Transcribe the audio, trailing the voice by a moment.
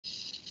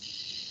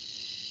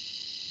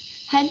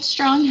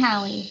Headstrong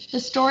Hallie, the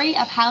story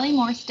of Hallie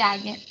Morse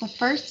Daggett, the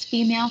first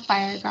female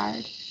fire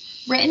guard.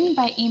 Written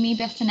by Aimee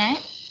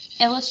Bissonnette,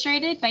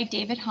 illustrated by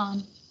David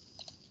Hohn.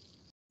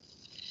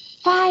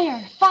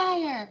 Fire!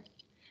 Fire!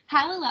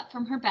 Hallie leapt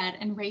from her bed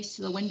and raced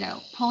to the window,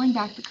 pulling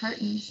back the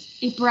curtains.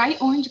 A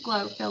bright orange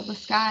glow filled the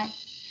sky.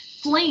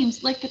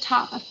 Flames licked the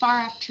top of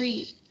far-off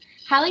trees.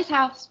 Hallie's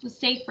house was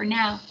safe for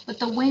now, but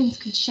the winds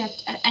could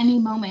shift at any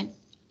moment.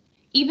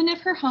 Even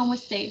if her home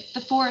was safe,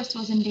 the forest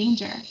was in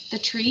danger. The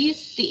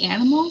trees, the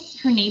animals,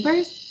 her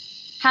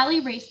neighbors.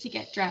 Hallie raced to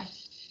get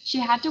dressed. She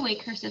had to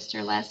wake her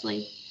sister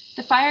Leslie.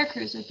 The fire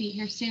crews would be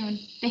here soon.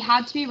 They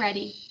had to be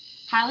ready.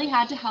 Hallie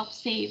had to help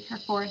save her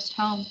forest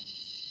home.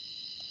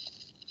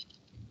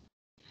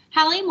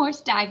 Hallie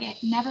Morse Daggett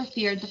never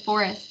feared the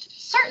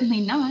forest.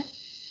 Certainly not.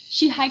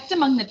 She hiked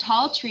among the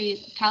tall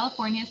trees of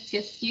California's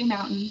Siskiyou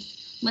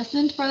Mountains,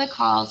 listened for the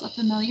calls of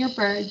familiar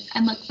birds,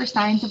 and looked for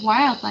signs of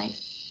wildlife.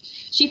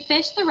 She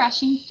fished the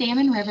rushing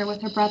Salmon River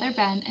with her brother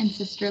Ben and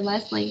sister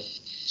Leslie.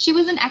 She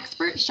was an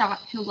expert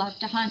shot who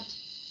loved to hunt.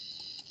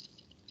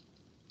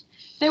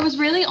 There was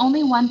really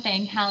only one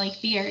thing Hallie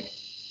feared: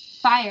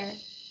 fire,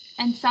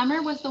 and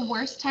summer was the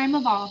worst time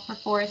of all for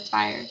forest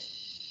fires.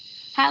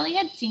 Hallie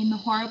had seen the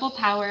horrible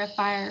power of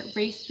fire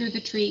race through the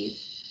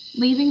trees,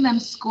 leaving them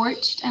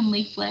scorched and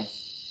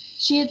leafless.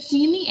 She had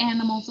seen the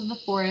animals of the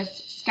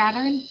forest scatter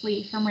and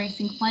flee from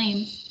racing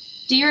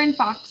flames, deer and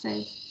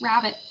foxes,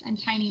 rabbits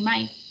and tiny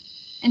mice,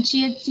 and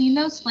she had seen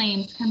those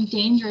flames come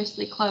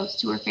dangerously close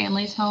to her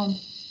family's home.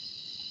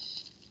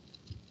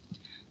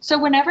 So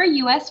whenever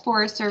U.S.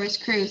 Forest Service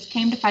crews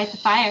came to fight the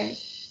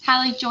fires,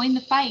 Hallie joined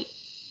the fight.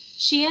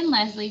 She and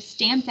Leslie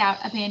stamped out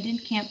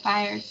abandoned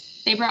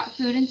campfires. They brought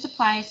food and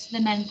supplies to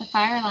the men at the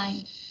fire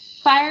line.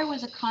 Fire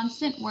was a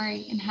constant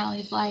worry in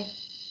Hallie's life.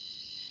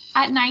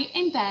 At night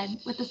in bed,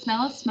 with the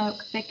smell of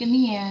smoke thick in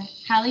the air,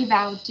 Hallie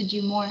vowed to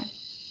do more.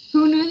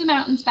 Who knew the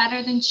mountains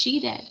better than she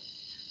did?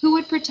 Who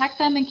would protect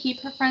them and keep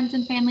her friends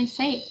and family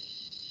safe?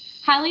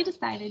 Hallie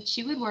decided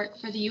she would work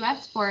for the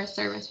U.S. Forest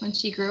Service when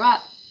she grew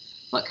up.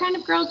 What kind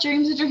of girl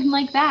dreams a dream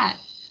like that?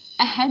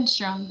 A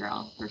headstrong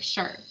girl, for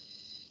sure.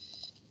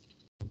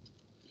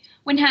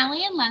 When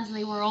Hallie and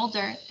Leslie were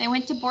older, they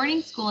went to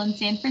boarding school in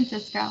San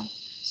Francisco.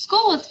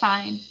 School was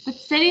fine, but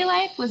city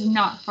life was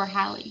not for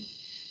Hallie.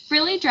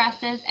 Frilly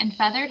dresses and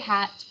feathered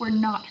hats were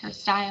not her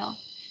style.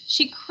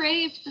 She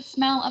craved the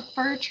smell of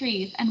fir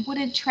trees and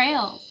wooded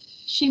trails.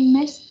 She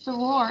missed the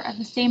roar of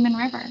the Salmon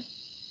River.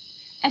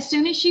 As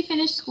soon as she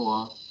finished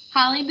school,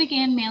 Hallie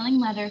began mailing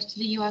letters to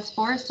the U.S.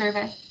 Forest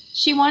Service.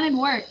 She wanted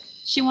work.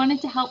 She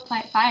wanted to help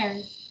fight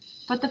fires.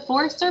 But the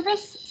Forest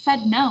Service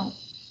said no.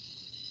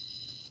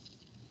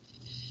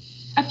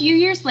 A few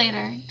years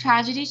later,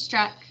 tragedy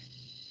struck.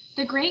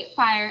 The Great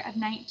Fire of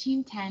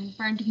 1910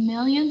 burned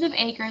millions of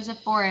acres of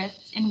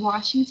forests in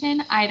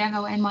Washington,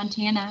 Idaho, and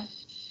Montana.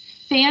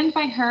 Fanned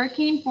by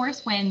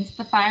hurricane-force winds,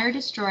 the fire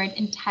destroyed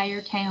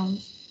entire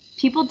towns.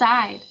 People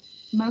died,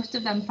 most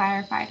of them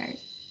firefighters.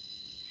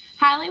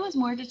 Hallie was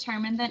more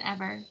determined than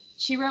ever.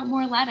 She wrote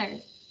more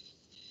letters.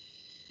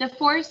 The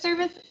Forest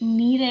Service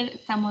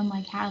needed someone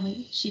like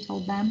Hallie, she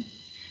told them.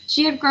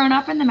 She had grown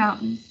up in the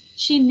mountains.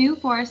 She knew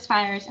forest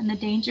fires and the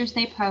dangers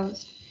they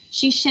posed.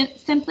 She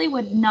simply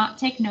would not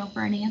take no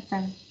for an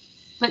answer.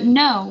 But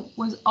no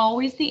was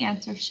always the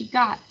answer she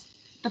got.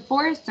 The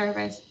Forest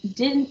Service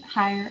didn't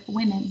hire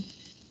women.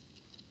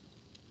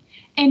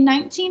 In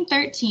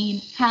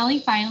 1913, Hallie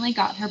finally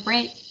got her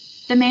break.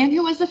 The man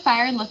who was the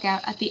fire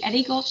lookout at the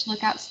Eddy Gulch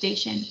Lookout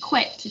Station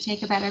quit to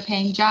take a better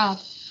paying job,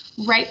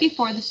 right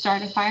before the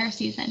start of fire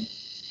season.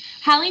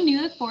 Hallie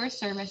knew the Forest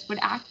Service would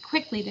act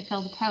quickly to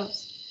fill the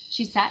post.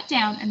 She sat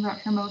down and wrote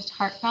her most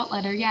heartfelt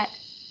letter yet.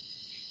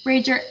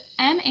 Ranger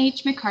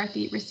M.H.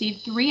 McCarthy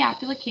received 3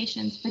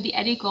 applications for the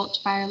Eddy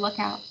Gulch Fire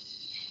Lookout.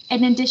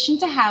 In addition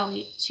to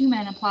Hallie, 2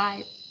 men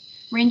applied.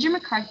 Ranger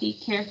McCarthy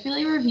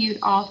carefully reviewed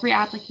all 3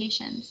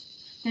 applications,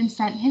 then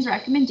sent his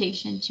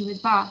recommendation to his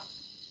boss.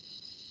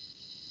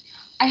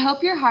 I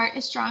hope your heart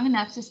is strong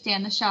enough to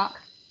stand the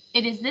shock.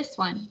 It is this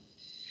one.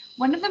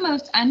 One of the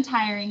most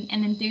untiring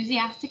and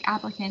enthusiastic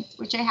applicants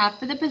which I have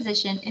for the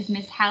position is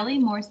Miss Hallie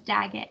Morse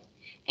Daggett,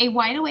 a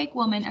wide-awake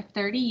woman of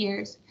 30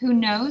 years who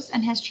knows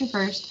and has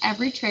traversed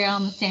every trail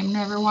in the Salmon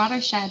River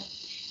watershed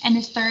and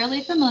is thoroughly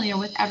familiar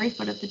with every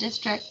foot of the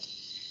district.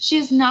 She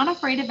is not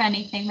afraid of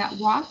anything that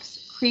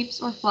walks,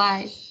 creeps, or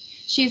flies.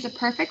 She is a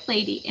perfect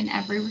lady in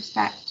every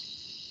respect.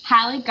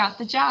 Hallie got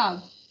the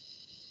job.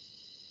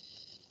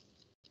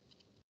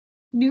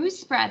 News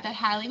spread that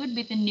Hallie would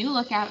be the new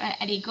lookout at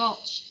Eddy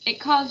Gulch. It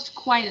caused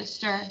quite a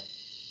stir.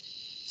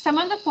 Some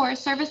of the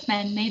Forest Service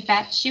men made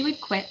bets she would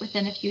quit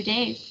within a few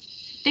days.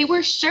 They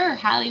were sure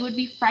Hallie would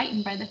be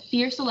frightened by the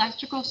fierce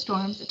electrical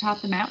storms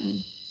atop the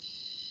mountain.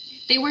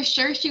 They were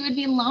sure she would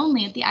be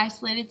lonely at the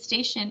isolated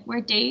station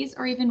where days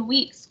or even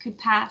weeks could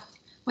pass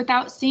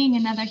without seeing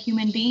another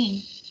human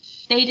being.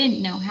 They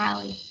didn't know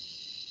Hallie.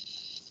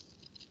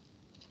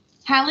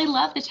 Hallie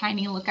loved the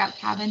tiny lookout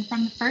cabin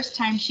from the first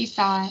time she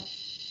saw it.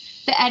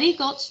 The Eddy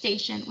Gulch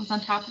Station was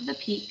on top of the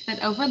peak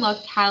that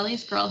overlooked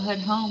Hallie's girlhood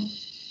home.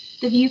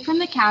 The view from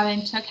the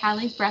cabin took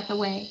Hallie's breath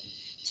away.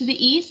 To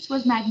the east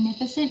was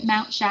magnificent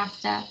Mount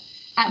Shasta,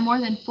 at more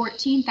than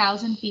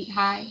 14,000 feet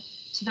high.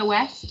 To the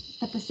west,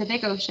 the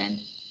Pacific Ocean.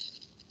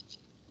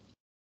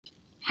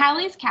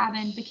 Hallie's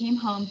cabin became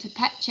home to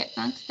pet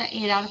chipmunks that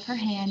ate out of her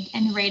hand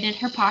and raided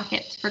her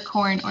pockets for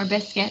corn or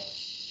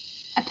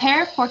biscuits. A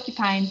pair of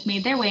porcupines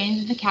made their way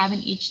into the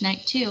cabin each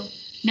night too,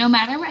 no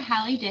matter what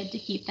Hallie did to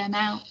keep them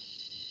out.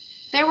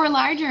 There were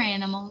larger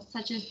animals,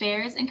 such as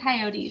bears and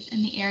coyotes,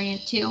 in the area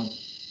too.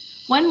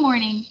 One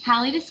morning,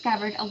 Hallie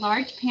discovered a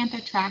large panther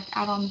track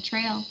out on the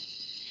trail.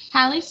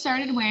 Hallie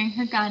started wearing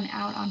her gun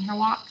out on her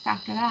walks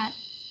after that.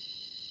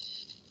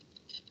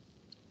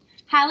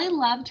 Hallie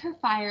loved her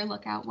fire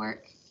lookout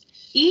work.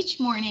 Each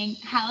morning,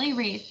 Hallie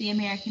raised the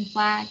American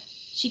flag.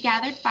 She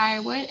gathered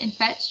firewood and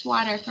fetched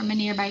water from a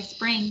nearby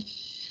spring.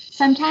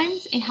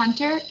 Sometimes a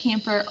hunter,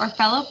 camper, or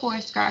fellow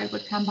forest guard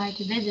would come by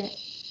to visit.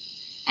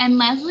 And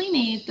Leslie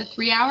made the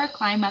 3-hour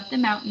climb up the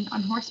mountain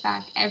on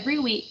horseback every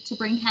week to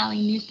bring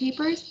Hallie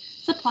newspapers,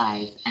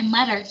 supplies, and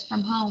letters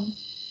from home.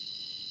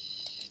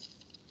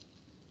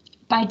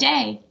 By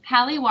day,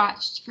 Hallie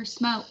watched for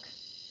smoke.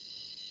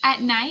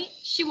 At night,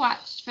 she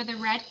watched for the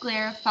red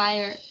glare of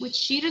fire, which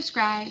she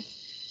described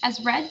as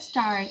red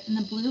stars in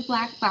the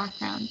blue-black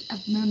background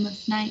of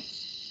moonless nights.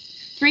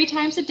 3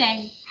 times a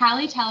day,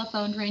 Hallie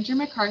telephoned Ranger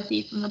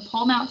McCarthy from the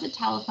pole-mounted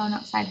telephone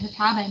outside her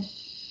cabin,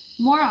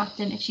 more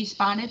often if she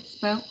spotted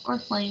smoke or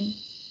flame.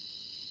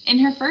 In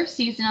her first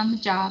season on the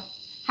job,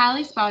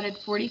 Hallie spotted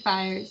 40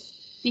 fires.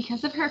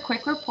 Because of her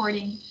quick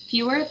reporting,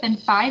 fewer than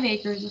 5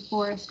 acres of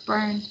forest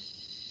burned.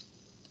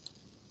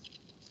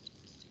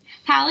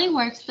 Hallie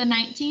worked the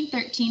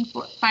 1913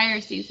 fire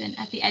season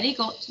at the Eddy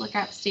Gulch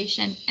Lookout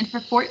Station and for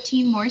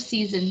 14 more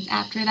seasons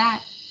after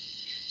that.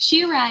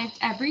 She arrived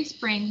every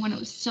spring when it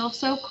was still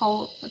so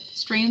cold that the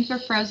streams were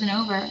frozen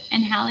over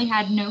and Hallie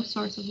had no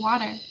source of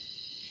water.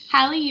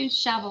 Hallie used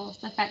shovels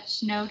to fetch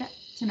snow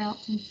to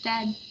melt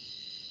instead.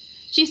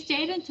 She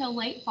stayed until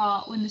late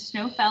fall when the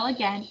snow fell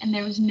again and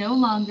there was no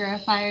longer a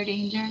fire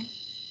danger.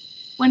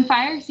 When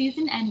fire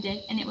season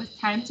ended and it was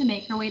time to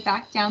make her way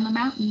back down the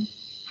mountain,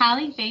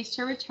 Hallie faced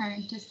her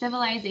return to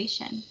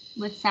civilization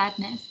with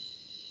sadness.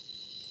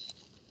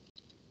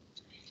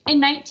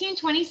 In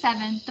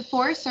 1927, the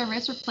Forest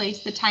Service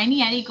replaced the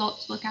tiny Eddy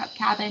Gulch lookout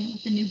cabin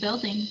with a new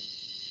building.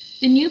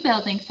 The new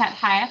building sat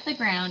high off the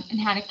ground and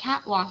had a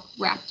catwalk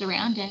wrapped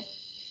around it.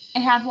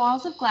 It had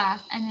walls of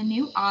glass and a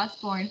new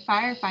Osborne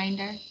fire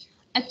finder,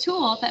 a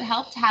tool that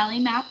helped Hallie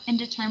map and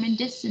determine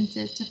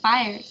distances to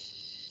fires.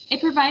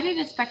 It provided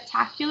a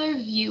spectacular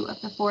view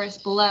of the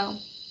forest below.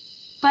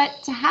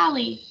 But to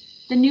Hallie,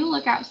 the new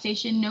lookout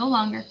station no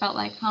longer felt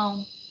like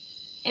home.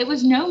 It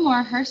was no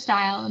more her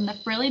style than the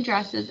frilly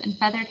dresses and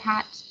feathered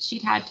hats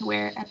she'd had to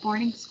wear at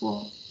boarding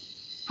school.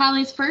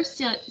 Hallie's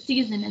first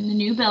season in the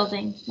new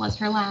building was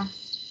her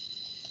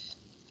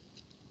last.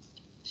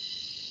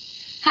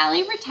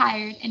 Hallie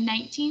retired in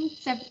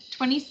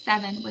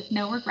 1927 with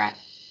no regret.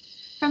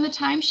 From the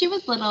time she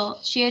was little,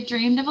 she had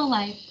dreamed of a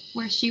life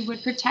where she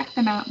would protect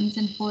the mountains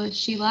and forests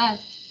she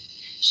loved.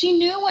 She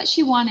knew what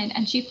she wanted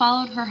and she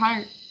followed her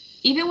heart,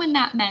 even when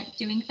that meant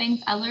doing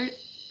things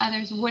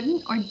others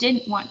wouldn't or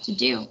didn't want to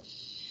do.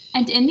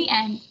 And in the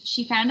end,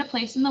 she found a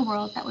place in the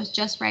world that was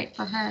just right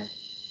for her.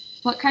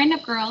 What kind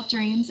of girl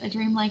dreams a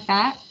dream like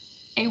that?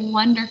 A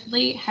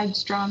wonderfully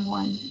headstrong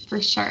one,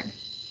 for sure.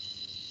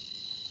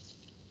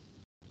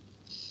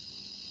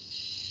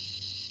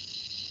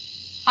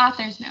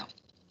 Author's note.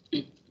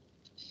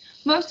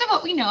 Most of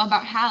what we know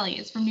about Hallie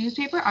is from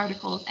newspaper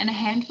articles and a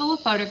handful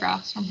of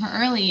photographs from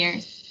her early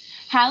years.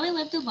 Hallie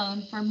lived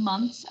alone for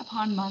months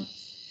upon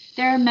months.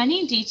 There are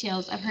many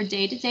details of her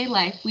day-to-day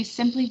life we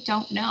simply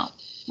don't know,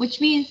 which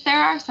means there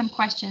are some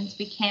questions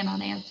we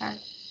cannot answer.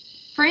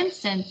 For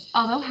instance,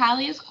 although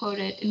Hallie is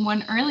quoted in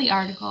one early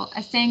article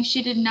as saying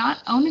she did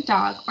not own a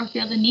dog or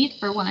feel the need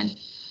for one,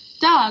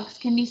 dogs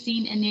can be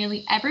seen in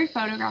nearly every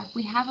photograph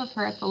we have of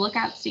her at the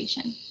lookout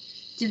station.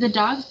 Did the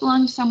dogs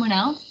belong to someone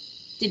else?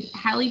 Did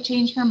Hallie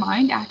change her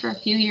mind after a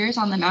few years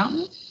on the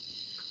mountain?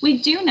 We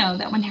do know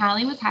that when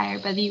Hallie was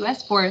hired by the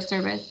U.S. Forest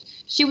Service,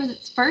 she was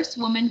its first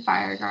woman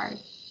fire guard.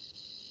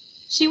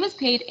 She was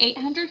paid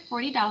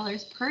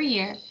 $840 per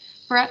year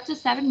for up to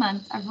 7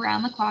 months of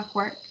round-the-clock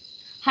work.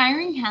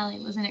 Hiring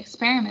Hallie was an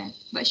experiment,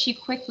 but she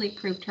quickly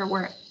proved her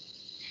worth.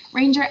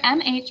 Ranger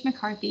M.H.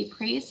 McCarthy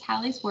praised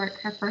Hallie's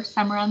work her first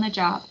summer on the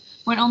job,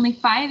 when only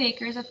 5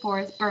 acres of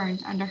forest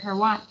burned under her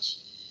watch,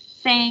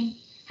 saying,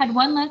 "Had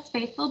one less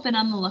faithful been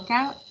on the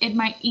lookout, it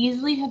might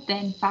easily have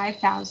been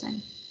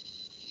 5,000.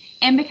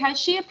 And because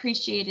she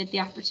appreciated the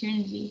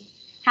opportunity,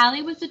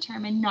 Hallie was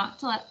determined not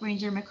to let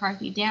Ranger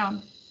McCarthy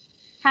down.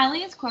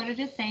 Hallie is quoted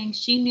as saying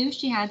she knew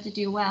she had to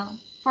do well,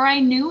 for I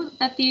knew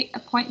that the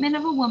appointment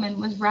of a woman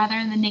was rather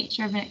in the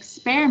nature of an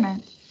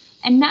experiment,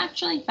 and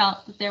naturally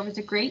felt that there was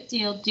a great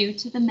deal due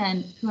to the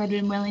men who had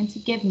been willing to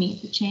give me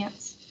the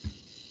chance."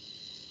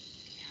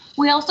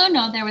 We also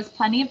know there was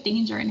plenty of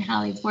danger in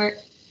Hallie's work.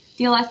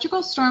 The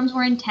electrical storms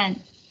were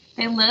intense.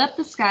 They lit up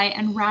the sky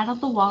and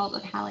rattled the walls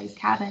of Hallie's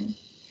cabin.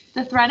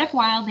 The threat of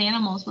wild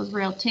animals was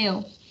real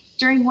too.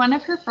 During one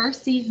of her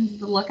first seasons at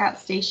the lookout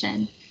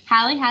station,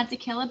 Hallie had to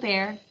kill a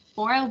bear,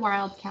 4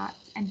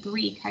 wildcats, and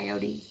 3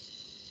 coyotes.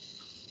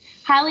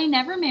 Hallie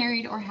never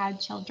married or had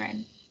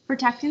children.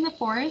 Protecting the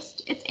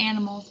forest, its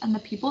animals, and the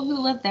people who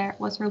lived there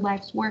was her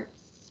life's work.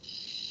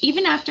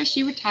 Even after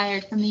she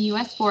retired from the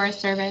U.S.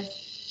 Forest Service,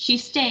 she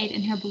stayed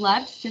in her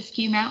beloved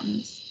Siskiyou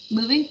Mountains,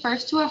 moving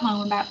first to a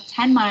home about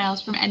 10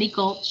 miles from Eddy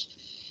Gulch,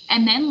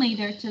 and then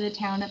later to the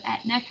town of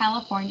Etna,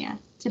 California,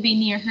 to be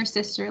near her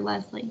sister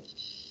Leslie.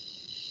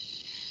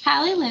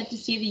 Hallie lived to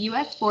see the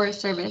U.S.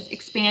 Forest Service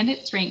expand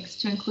its ranks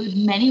to include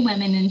many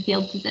women in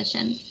field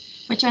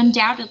positions, which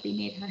undoubtedly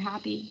made her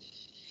happy.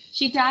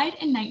 She died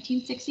in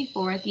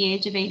 1964 at the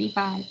age of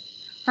 85.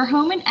 Her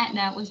home in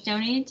Etna was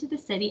donated to the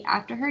city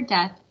after her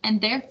death and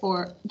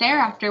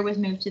thereafter was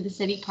moved to the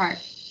city park.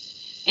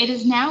 It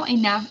is now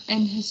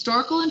an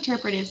historical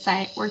interpretive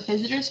site where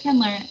visitors can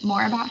learn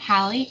more about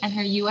Hallie and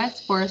her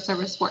U.S. Forest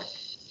Service work.